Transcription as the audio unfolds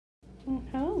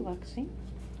Hello, Lexi.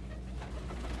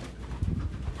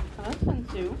 Hello,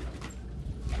 Sunsu.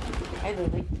 Hi,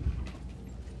 Lily.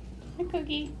 Hi,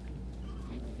 Cookie.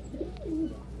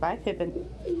 Bye, Pippin.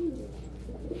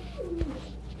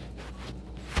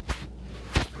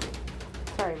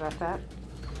 Sorry about that.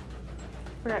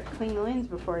 Forgot to clean the lanes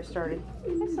before I started.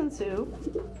 Hi, Sunsu.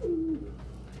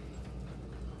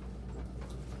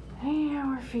 Yeah,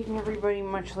 we're feeding everybody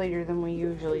much later than we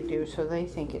usually do, so they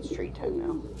think it's treat time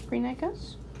now. Free night,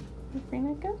 Gus? Free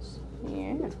night, Gus?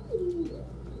 Yeah.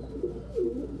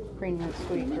 Free night,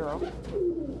 sweet girl.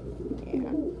 Yeah.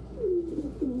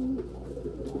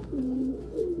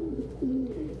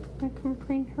 I can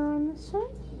preen her on this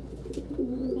side.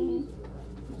 Yeah.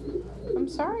 I'm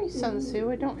sorry,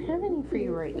 Sunsu, I don't have any for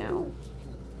you right now.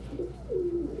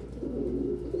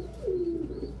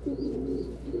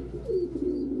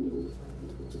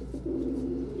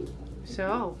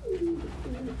 So,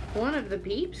 one of the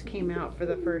peeps came out for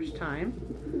the first time.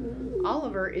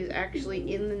 Oliver is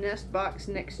actually in the nest box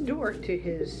next door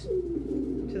to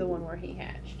the one where he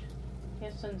hatched.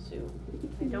 Yes, Sunsu,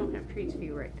 I don't have treats for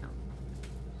you right now.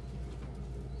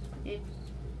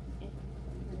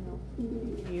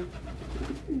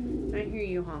 I hear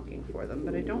you honking for them,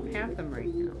 but I don't have them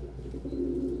right now.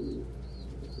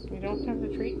 I don't have the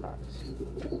treat box.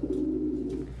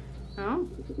 Oh?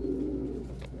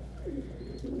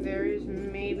 There is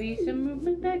maybe some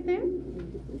movement back there.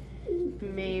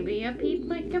 Maybe a peep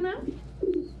might come out.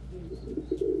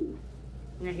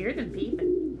 I hear them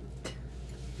peeping.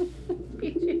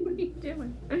 PJ, what are you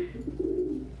doing?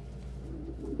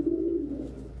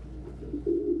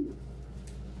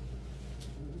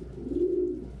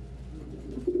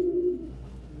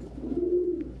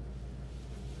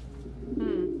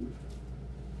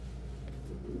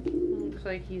 Looks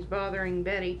like he's bothering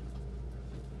Betty.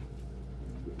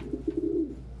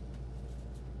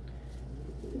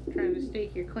 Trying to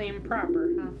stake your claim proper,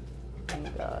 huh? He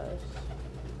does.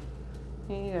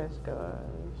 He does,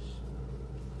 guys.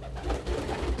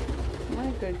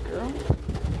 My good girl.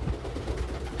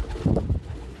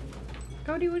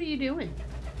 Cody, what are you doing?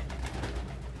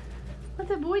 What's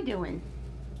that boy doing?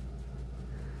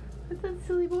 What's that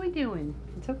silly boy doing?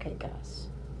 It's okay, Gus.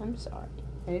 I'm sorry.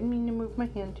 I didn't mean to move my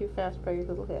hand too fast by your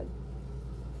little head.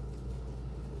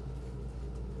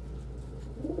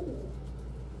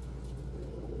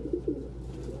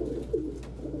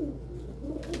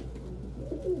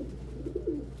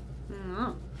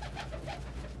 Oh.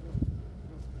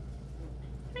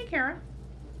 Hey, Kara.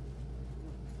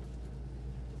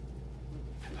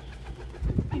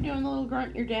 You doing the little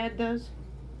grunt your dad does?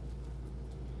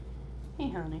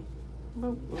 Hey, honey.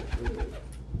 Boop, boop,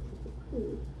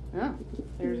 boop. Oh,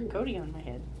 there's a Cody on my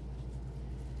head.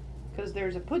 Because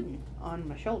there's a pudding on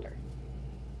my shoulder.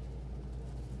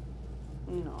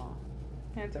 No,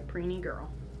 that's a preeny girl.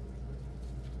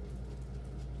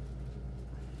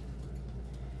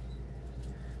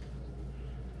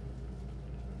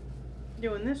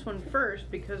 Doing this one first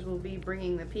because we'll be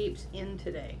bringing the peeps in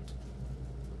today.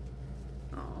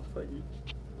 Oh, pudding.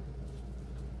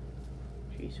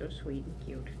 She's so sweet and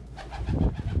cute.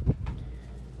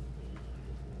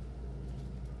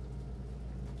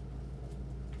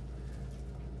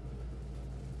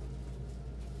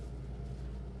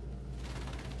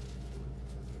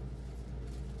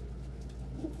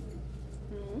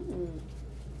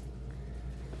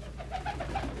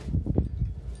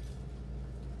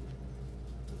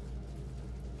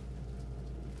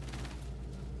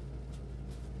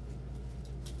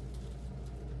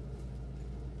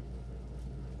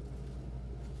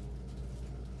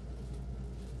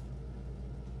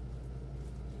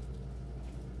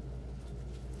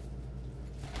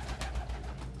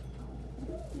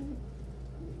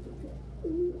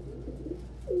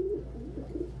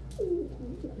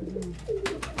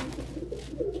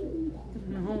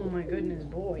 Oh my goodness,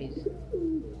 boys.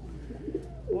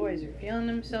 Boys are feeling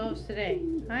themselves today.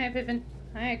 Hi, Pippin.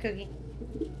 Hi, Cookie.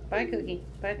 Bye, Cookie.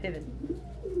 Bye, Pippin.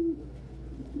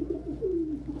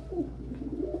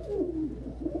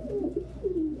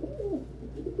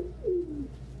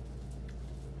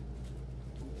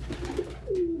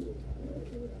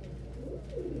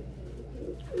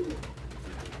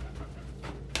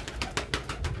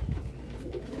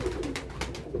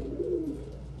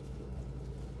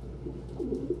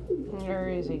 There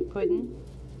is a pudding.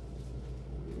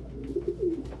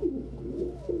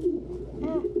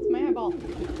 Ah, it's my eyeball.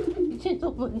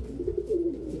 Gentle pudding.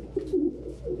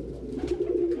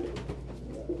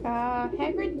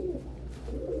 Hagrid?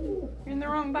 You're in the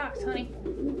wrong box, honey.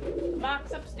 The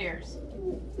box upstairs.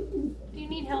 Do you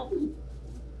need help?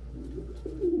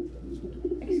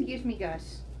 Excuse me,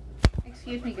 Gus.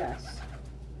 Excuse me, Gus.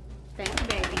 Thank you,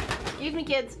 baby. Excuse me,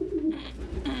 kids.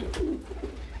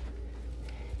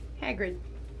 Hagrid,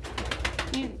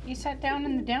 you sat down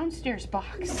in the downstairs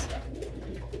box.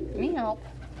 Let me help.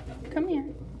 Come here.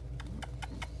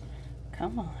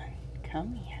 Come on.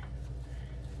 Come here.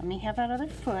 Let me have that other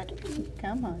foot.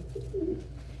 Come on.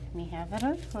 Let me have that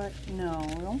other foot. No,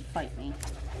 don't fight me.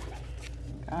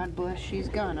 God bless, she's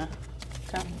gonna.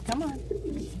 Come on.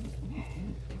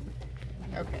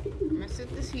 Okay, I'm gonna sit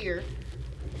this here.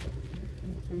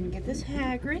 I'm gonna get this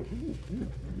Hagrid.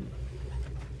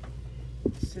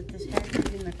 Sit this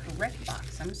Hagrid in the correct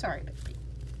box. I'm sorry, baby.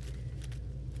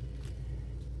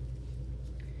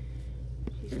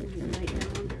 She's gonna lay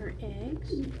down on her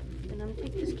eggs. And I'm gonna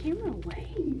take this camera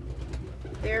away.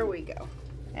 There we go.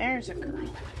 There's a girl.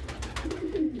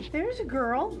 There's a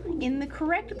girl in the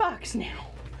correct box now.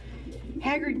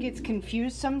 Hagrid gets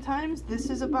confused sometimes. This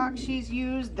is a box she's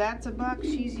used. That's a box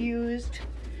she's used.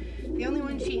 The only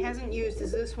one she hasn't used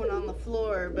is this one on the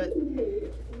floor, but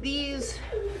these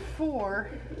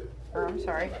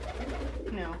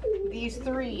these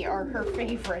three are her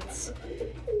favorites.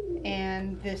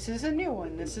 And this is a new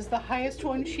one. This is the highest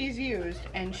one she's used,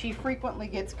 and she frequently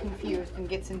gets confused and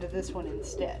gets into this one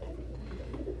instead.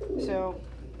 So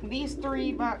these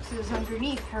three boxes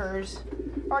underneath hers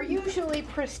are usually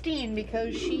pristine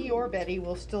because she or Betty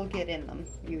will still get in them,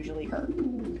 usually her.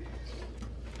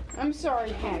 I'm sorry,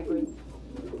 Hagrid.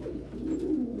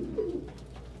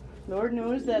 Lord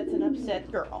knows that's an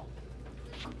upset girl.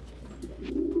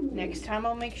 Next time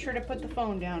I'll make sure to put the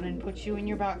phone down and put you in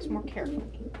your box more carefully.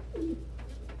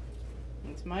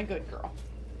 It's my good girl.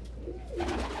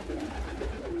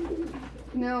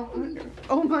 No.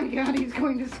 Oh my God, he's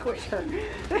going to squish her.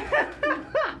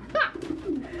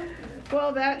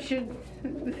 Well, that should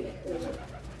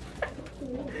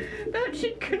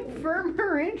confirm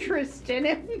her interest in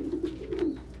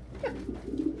him.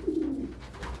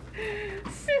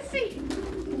 Sissy,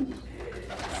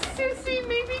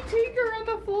 maybe take her on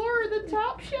the floor or the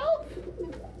top shelf?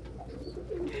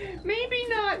 Maybe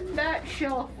not that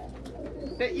shelf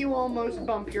that you almost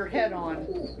bump your head on.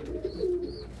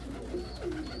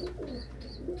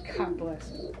 God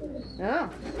bless. Oh,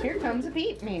 here comes a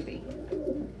Pete, maybe.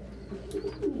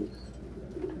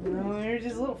 Oh, there's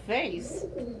his little face.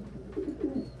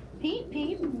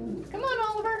 Pete. Come on,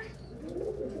 Oliver.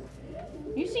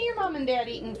 You see your mom and dad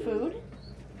eating food.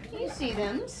 You see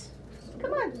them.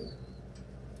 Come on.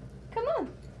 Come on.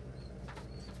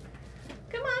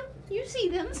 Come on. You see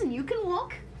them and you can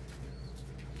walk.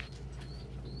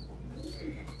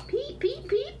 Peep.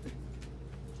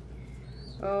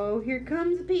 Oh, here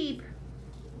comes Peep.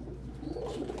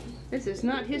 This is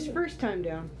not his first time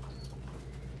down.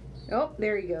 Oh,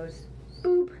 there he goes.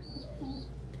 Boop.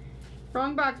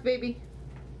 Wrong box, baby.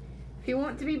 If you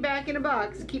want to be back in a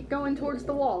box, keep going towards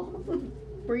the wall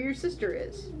where your sister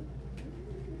is.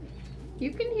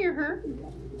 You can hear her.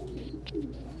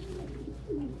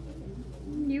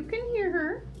 You can hear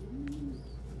her.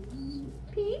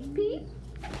 Peep.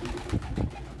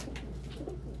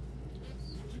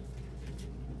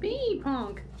 Beep,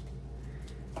 honk.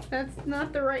 That's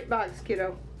not the right box,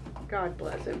 kiddo. God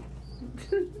bless him.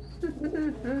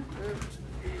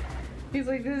 He's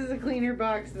like, this is a cleaner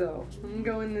box, though. I'm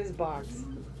going in this box.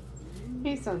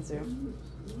 Hey, Sunsu.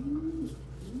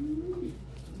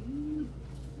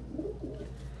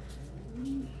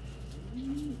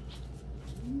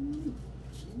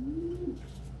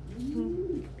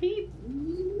 Peep.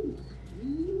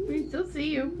 We still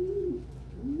see you.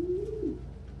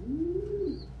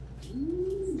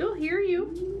 Still hear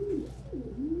you.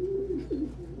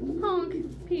 Honk.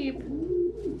 Peep.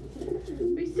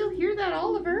 We still hear that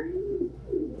Oliver.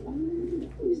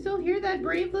 We still hear that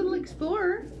brave little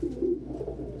explorer.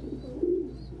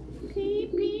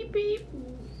 Peep.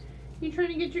 You trying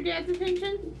to get your dad's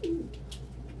attention?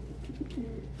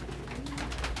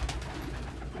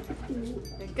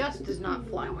 The Gus does not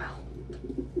fly well.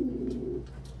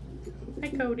 Hi,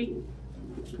 Cody.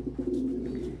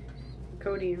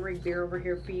 Cody and Rigby are over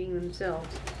here feeding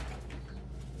themselves.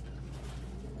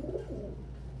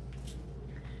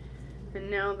 And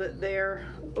now that they're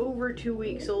over 2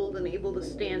 weeks old and able to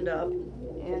stand up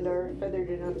and are feathered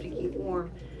enough to keep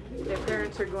warm, their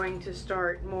parents are going to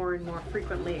start more and more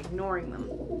frequently ignoring them.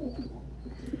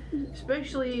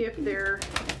 Especially if they're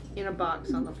in a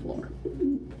box on the floor.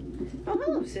 Oh,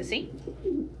 hello, Sissy.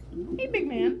 Hey, big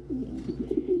man.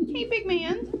 Hey, big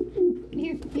man.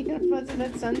 You gonna fuzz at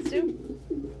that Sunsu?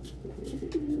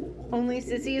 Only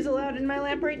Sissy is allowed in my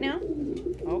lap right now?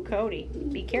 Oh, Cody,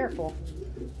 be careful.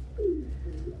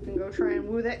 And go try and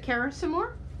woo that Kara some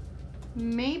more?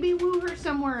 Maybe woo her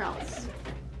somewhere else.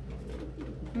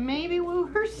 Maybe woo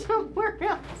her somewhere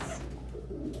else.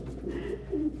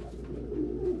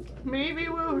 Maybe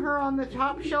woo her on the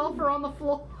top shelf or on the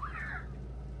floor.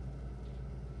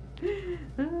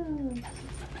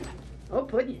 Oh,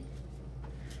 Puddin'.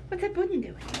 What's that Puddin'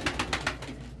 doing?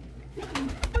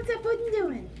 What's that Puddin'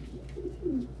 doing?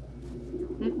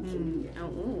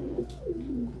 Oh.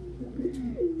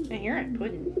 Now you're at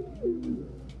Puddin'.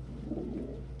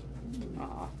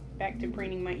 Aw, back to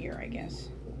preening my ear, I guess.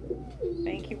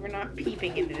 Thank you for not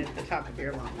peeping in it at the top of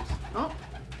your lungs. Oh,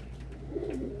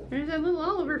 there's that little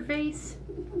Oliver face.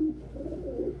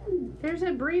 There's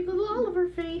that brave little Oliver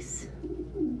face.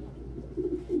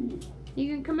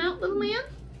 You can come out, little man?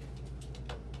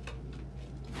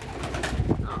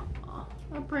 Oh,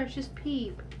 a precious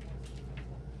peep.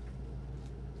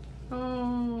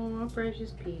 Oh, a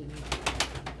precious peep.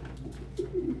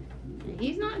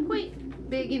 He's not quite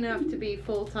big enough to be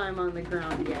full-time on the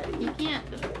ground yet. He can't.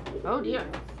 Oh dear.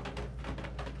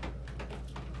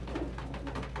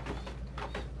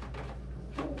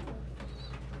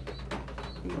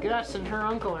 Gus and her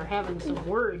uncle are having some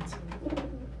words.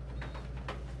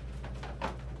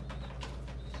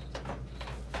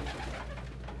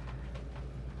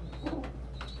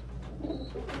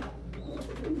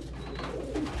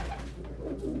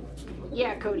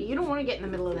 Yeah, Cody, you don't want to get in the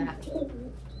middle of that.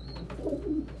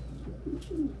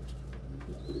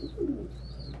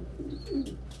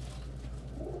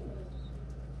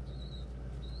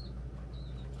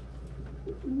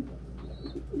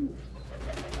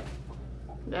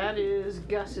 That is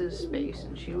Gus's space,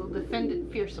 and she will defend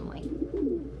it fearsomely.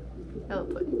 Hello,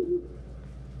 Puddin'.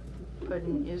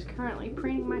 Puddin' is currently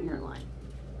preening my hairline.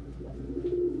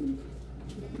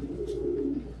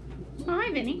 Oh,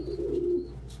 hi, Vinny.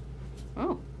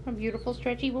 Oh, a beautiful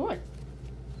stretchy boy.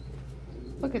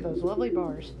 Look at those lovely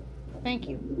bars. Thank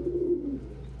you.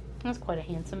 That's quite a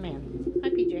handsome man. Hi,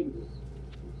 PJ. What's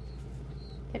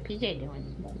that PJ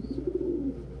doing?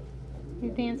 You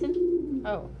dancing?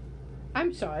 Oh.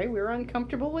 I'm sorry, we were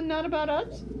uncomfortable with Not About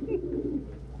Us.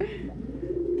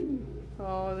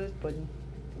 Oh, this Puddin'.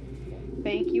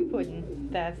 Thank you, Puddin'.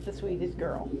 That's the sweetest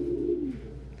girl.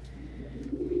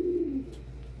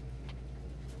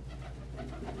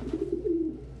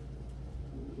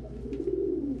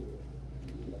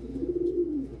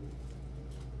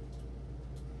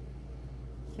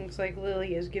 Looks like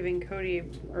Lily is giving Cody,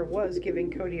 or was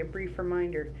giving Cody, a brief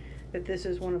reminder that this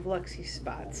is one of Luxie's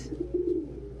spots.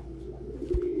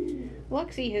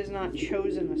 Luxie has not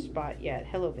chosen a spot yet.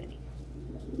 Hello, Vinny.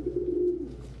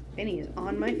 Vinny is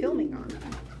on my filming arm.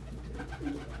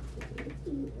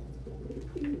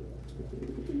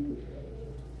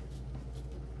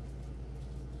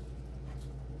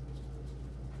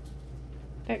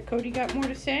 Bet Cody got more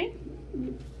to say?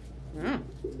 Oh.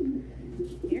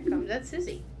 Here comes that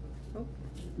sissy. Oh.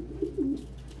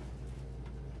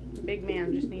 The big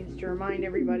man just needs to remind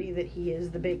everybody that he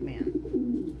is the big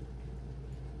man.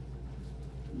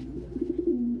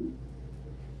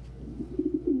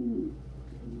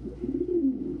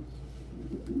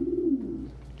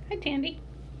 Hi, Tandy.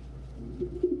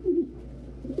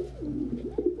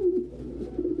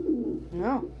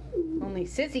 No, only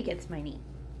Sissy gets my knee.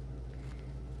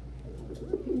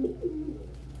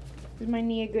 Is my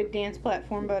knee a good dance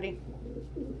platform, buddy?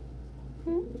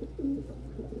 Hmm?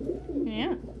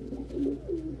 Yeah.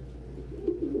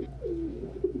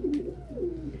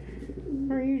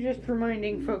 Or are you just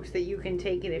reminding folks that you can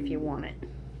take it if you want it?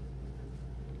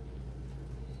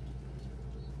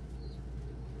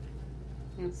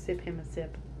 I'll sip him a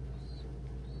sip.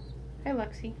 Hi,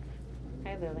 Luxie.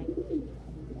 Hi, Lily.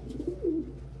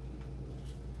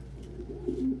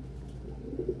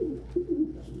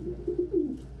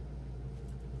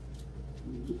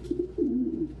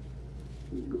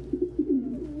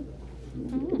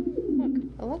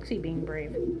 Luxie being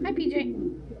brave. Hi, PJ.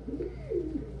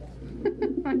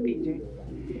 Hi, PJ.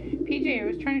 PJ, I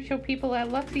was trying to show people that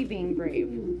Luxie being brave.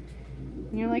 And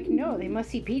you're like, no, they must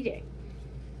see PJ.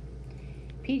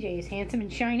 PJ is handsome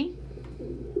and shiny.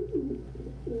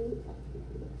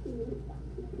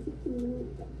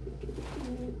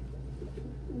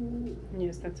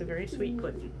 Yes, that's a very sweet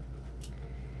Puddin'.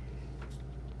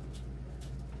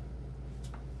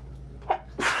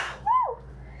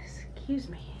 Excuse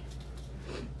me.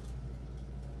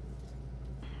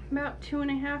 About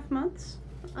 2.5 months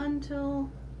until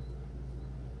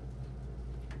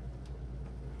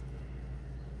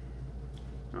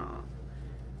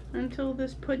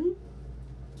this Puddin'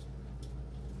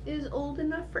 is old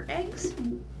enough for eggs.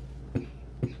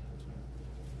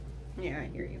 Yeah, I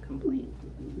hear you complain.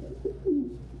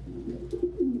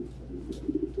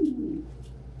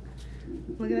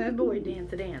 Look at that boy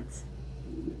dance a dance.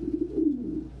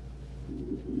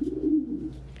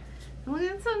 Look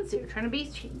at Sunsu trying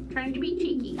to be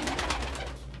cheeky.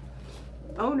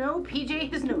 Oh no,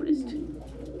 PJ has noticed.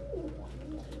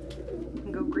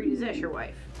 And go greet his Escher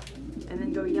wife, and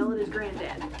then go yell at his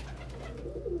granddad.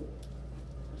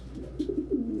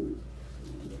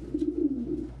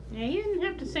 Yeah, he didn't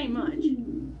have to say much.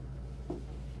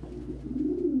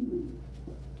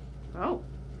 Oh.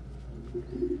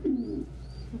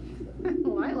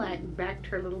 Lilac backed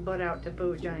her little butt out to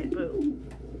Boo Giant Boo.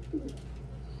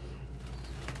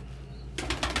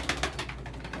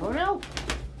 Oh no!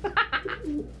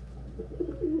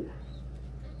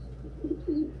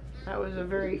 That was a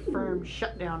very firm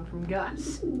shutdown from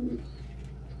Gus.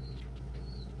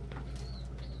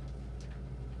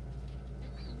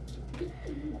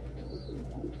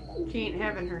 She ain't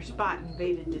having her spot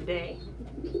invaded today.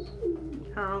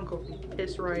 Her uncle can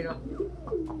piss right off.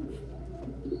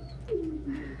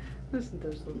 Listen to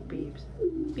those little beeps.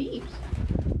 Beeps?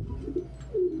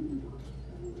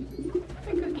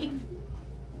 Hi, Cookie.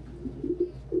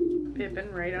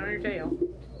 Pippin right on her tail.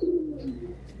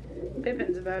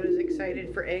 Pippin's about as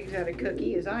excited for eggs out of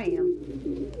Cookie as I am.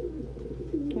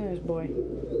 There's boy.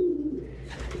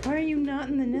 Why are you not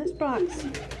in the nest box?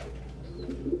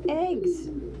 Eggs.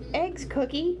 Eggs,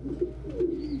 Cookie.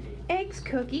 Eggs,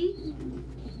 Cookie.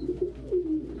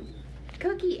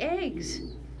 Cookie eggs.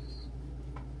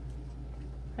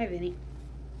 Hi, Vinny.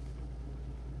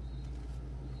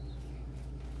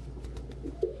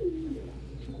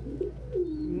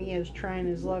 Mia's trying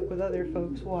his luck with other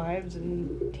folks' wives,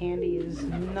 and Tandy is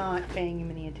not paying him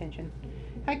any attention.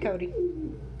 Hi, Cody.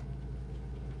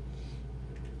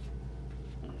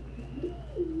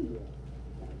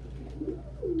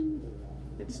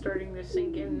 It's starting to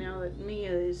sink in now that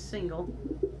Mia is single.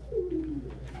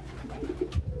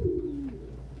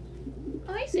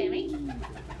 Oh, hi, Sammy.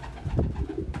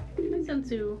 Hi,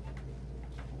 Sunsu.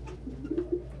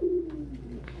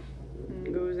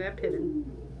 And goes that Pippin.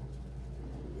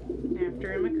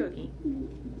 After him a cookie.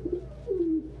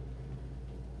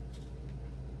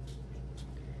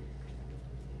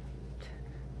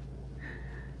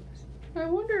 I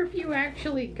wonder if you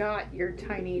actually got your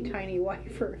tiny, tiny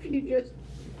wife, or if you just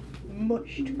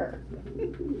mushed her.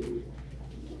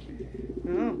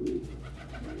 Oh.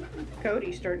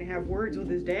 Cody's starting to have words with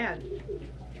his dad.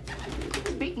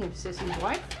 Speaking of Sissy's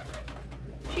wife,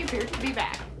 she appears to be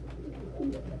back.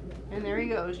 And there he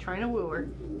goes, trying to woo her.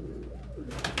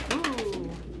 Ooh.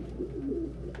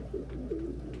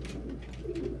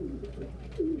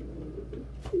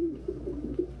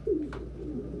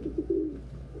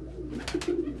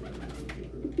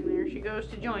 And there she goes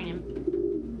to join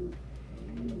him.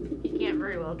 He can't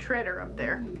very well tread her up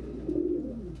there.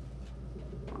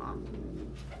 Aw.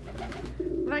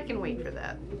 But I can wait for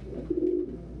that.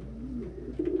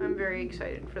 I'm very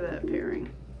excited for that pairing.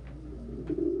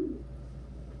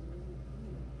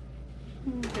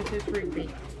 This is Rigby.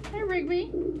 Hi,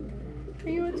 Rigby. Are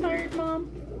you a tired mom?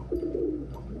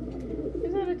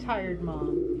 Is that a tired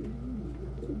mom?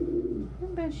 I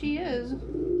bet she is.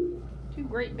 Two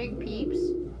great big peeps.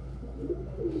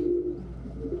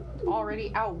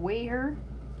 Already outweigh her.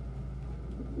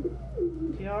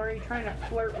 She's already trying to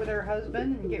flirt with her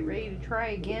husband and get ready to try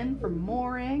again for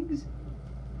more eggs.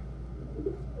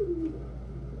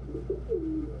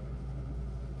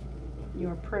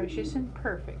 You're precious and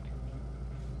perfect.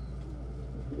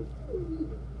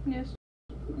 Yes.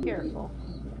 Careful.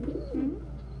 Hmm?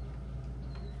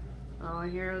 Oh, I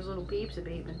hear those little peeps a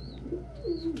beeping.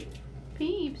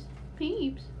 Peeps.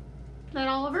 Peeps. That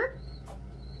Oliver?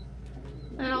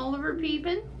 That Oliver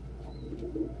peeping?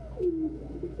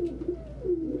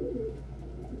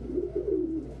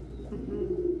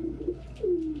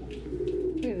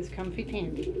 Look at this comfy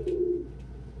Tandy.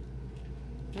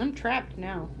 I'm trapped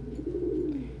now.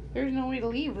 There's no way to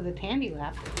leave with a Tandy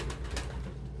lap.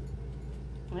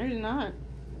 There's not.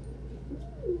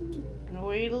 No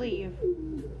way to leave.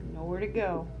 Nowhere to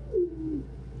go.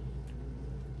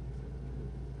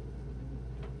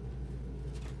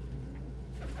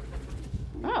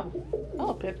 Oh.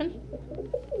 Hello, Pippin.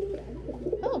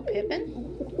 Hello,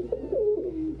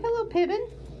 Pippin. Hello, Pippin.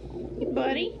 Hey,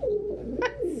 buddy.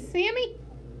 Sammy.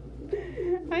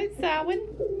 Hi, Samhain.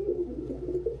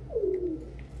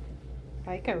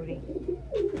 Hi, Cody.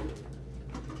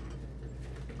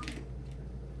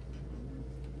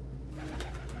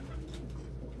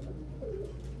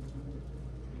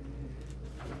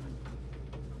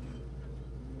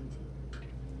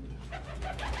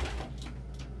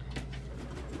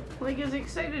 Like, as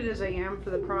excited as I am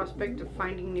for the prospect of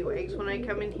finding new eggs when I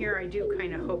come in here, I do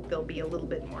kind of hope they'll be a little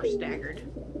bit more staggered.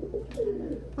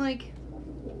 Like,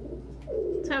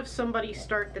 have somebody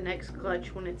start the next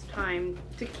clutch when it's time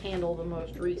to candle the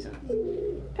most recent.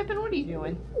 Pippin, what are you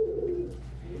doing?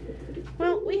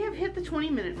 Well, we have hit the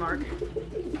 20-minute mark.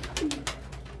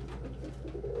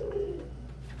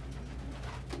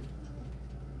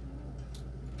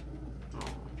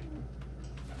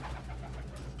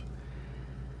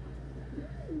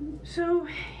 So,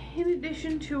 in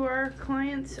addition to our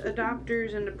clients,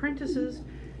 adopters, and apprentices,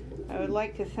 I would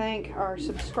like to thank our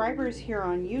subscribers here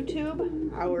on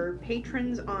YouTube, our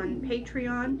patrons on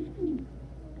Patreon,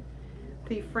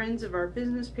 the friends of our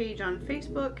business page on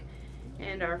Facebook,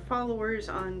 and our followers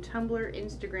on Tumblr,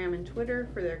 Instagram, and Twitter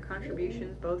for their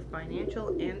contributions, both financial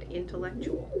and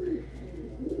intellectual.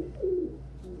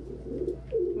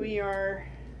 We are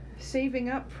saving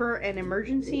up for an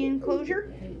emergency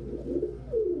enclosure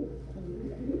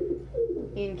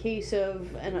in case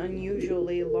of an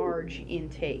unusually large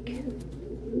intake.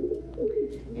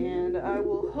 And I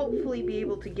will hopefully be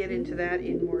able to get into that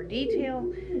in more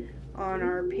detail on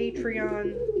our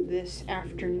Patreon this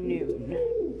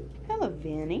afternoon. Hello,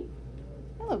 Vinny.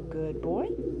 Hello, good boy.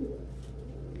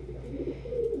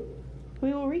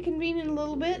 We will reconvene in a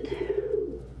little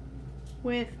bit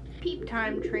with peep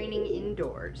time training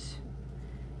indoors.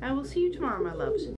 I will see you tomorrow, my loves.